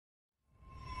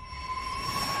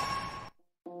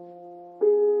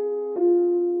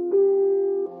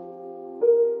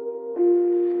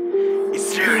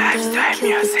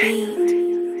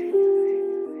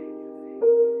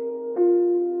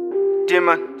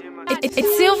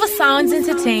It's Silver Sounds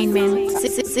Entertainment.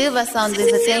 Silver Sounds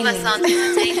Entertainment.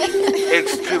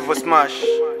 Trivo smash.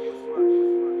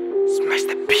 Smash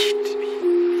the beat.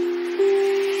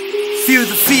 Feel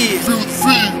the fear.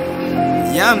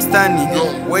 Yeah, I'm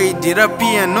standing. Wait, did I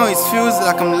appear? No, it feels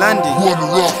like I'm landing.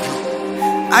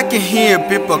 I can hear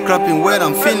people clapping when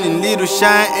I'm feeling little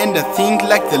shy, and I think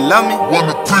like they love me.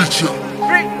 Wanna preach it.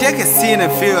 Take a seat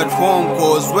and feel at home,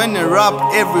 cause when I rap,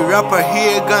 every rapper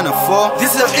here gonna fall.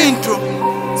 This is an intro.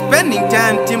 Spending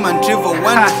time, Tim and Trivo,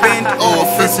 one bend our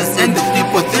faces and the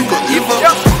people think of evil.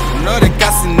 Not a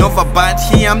Casanova, but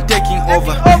here I'm taking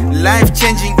over. Life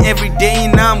changing every day,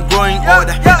 now I'm growing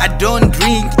older. I don't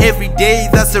drink every day,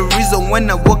 that's the reason when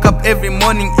I woke up every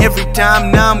morning, every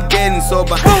time, now I'm getting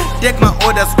sober. Take my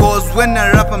orders, cause when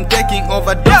I rap I'm taking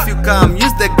over. Don't feel calm,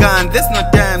 use the gun, there's no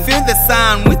time. Feel the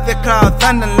sound with the crowd,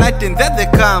 thunder and lightning, there they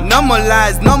come. No more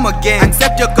lies, no more games.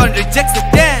 Accept your gun, reject the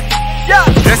damn.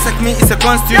 Dress like me is a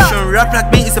constitution, rap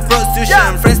like me is a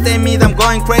prostitution. Friends tell me that I'm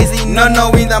going crazy, not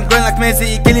knowing that I'm growing like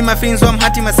Messi. Killing my feelings so I'm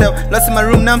hurting myself. Lost in my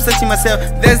room, now I'm searching myself.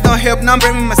 There's no help, now I'm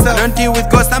blaming myself. I don't deal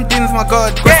with ghosts, I'm dealing with my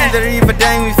God. Crossing the river,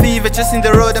 dying with fever, chasing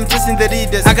the road, I'm chasing the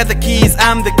readers. I got the keys,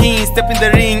 I'm the king, step in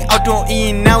the ring, out or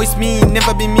in. Now it's me,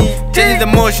 never be me. Changing the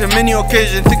motion, many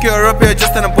occasions. Think you're a rapper,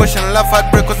 just an abortion. Laugh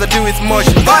heartbreak cause I do with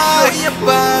motion. We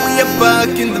are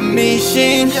back in the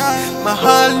mission. My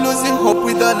heart losing hope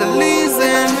without a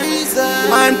reason.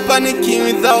 Mind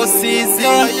panicking without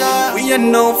ceasing. We are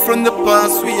known from the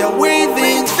past, we are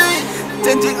waiting.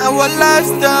 Changing our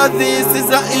lifestyle, this is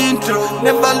our intro.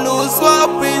 Never lose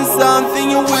hope in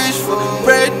something you wish for.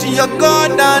 Pray to your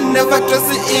God and never trust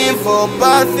the info.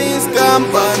 Bad things come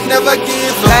but never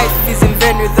give up. Life is in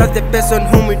vain without the person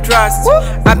whom we trust.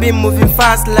 I've been moving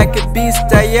fast like a beast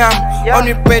I am.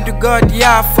 Only pray to God,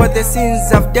 yeah, for the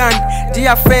sins I've done.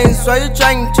 Dear friends, why you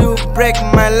trying to break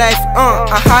my life?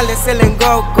 I hardly selling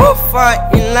go far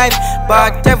in life,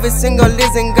 but every single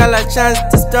listen got a chance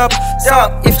to stop.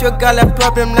 So if you got a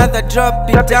problem, never drop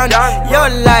it down. Your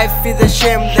life is a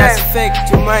shame, that's fake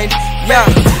to mine. Yeah,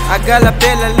 I got a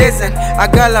bella listen, I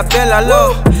got a bella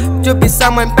low. To be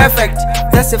someone perfect,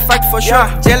 that's a fact for sure.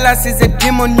 Jealous is a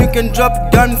demon, you can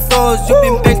drop down thoughts. You've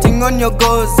been painting on your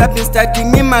goals, I've been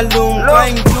studying in my room,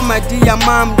 crying to my dear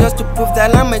mom just to prove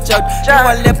that I'm a child. You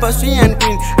are leprosy and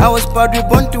green, I was probably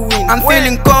born to win. I'm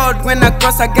feeling cold when I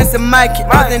cross against the mic.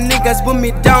 All the niggas put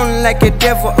me down like a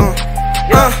devil.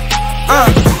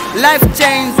 Life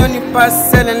changed when you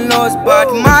pass selling laws,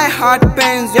 but my heart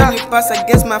pains when you pass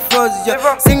against my flaws. Yo,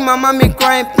 sing my mommy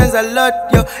crying pains a lot.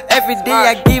 Yo, every day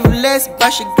I give less,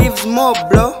 but she gives more,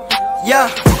 bro. Yeah,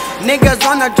 niggas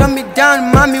wanna drop me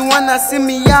down, mommy wanna see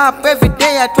me up. Every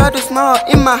day I try to smile,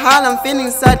 in my heart I'm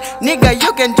feeling sad. Nigga,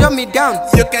 you can drop me down.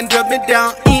 You can drop me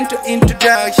down into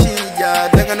introduction. Yeah,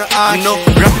 they're gonna ask you know,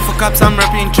 rapping for cops, I'm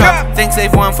rapping trap. Thanks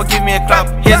everyone for giving me a clap.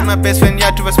 Here's my best friend,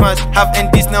 yeah, Trivo smash. Have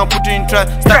NDs now, put you in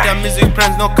trust. Start your music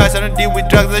plans, no cash, I don't deal with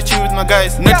drugs, I chill with my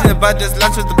guys. Not in the baddest,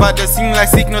 lunch with the baddest. Sing like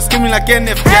sick, no screaming like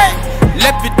NFJ.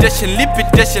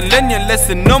 Levitation, learn your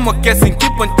lesson, no more guessing.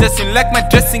 Keep on testing like my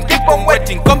dressing, keep on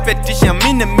waiting. Competition, I'm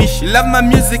in a mission. Love my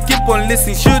music, keep on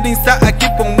listening. Shooting star, I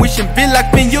keep on wishing. Be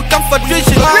like me, you come for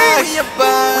tuition.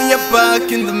 We are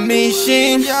back in the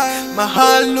mission. My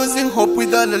heart losing hope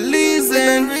without a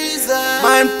reason.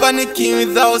 Mind panicking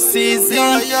without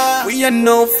ceasing. We are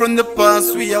known from the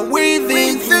past, we are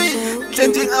waiting.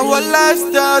 Changing our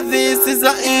lifestyle, this is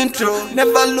our intro.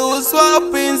 Never lose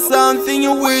hope in something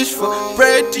you wish for.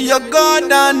 Pray to your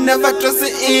God and never trust the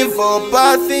info.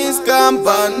 Bad things come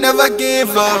but never give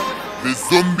up. The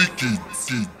zombie kids.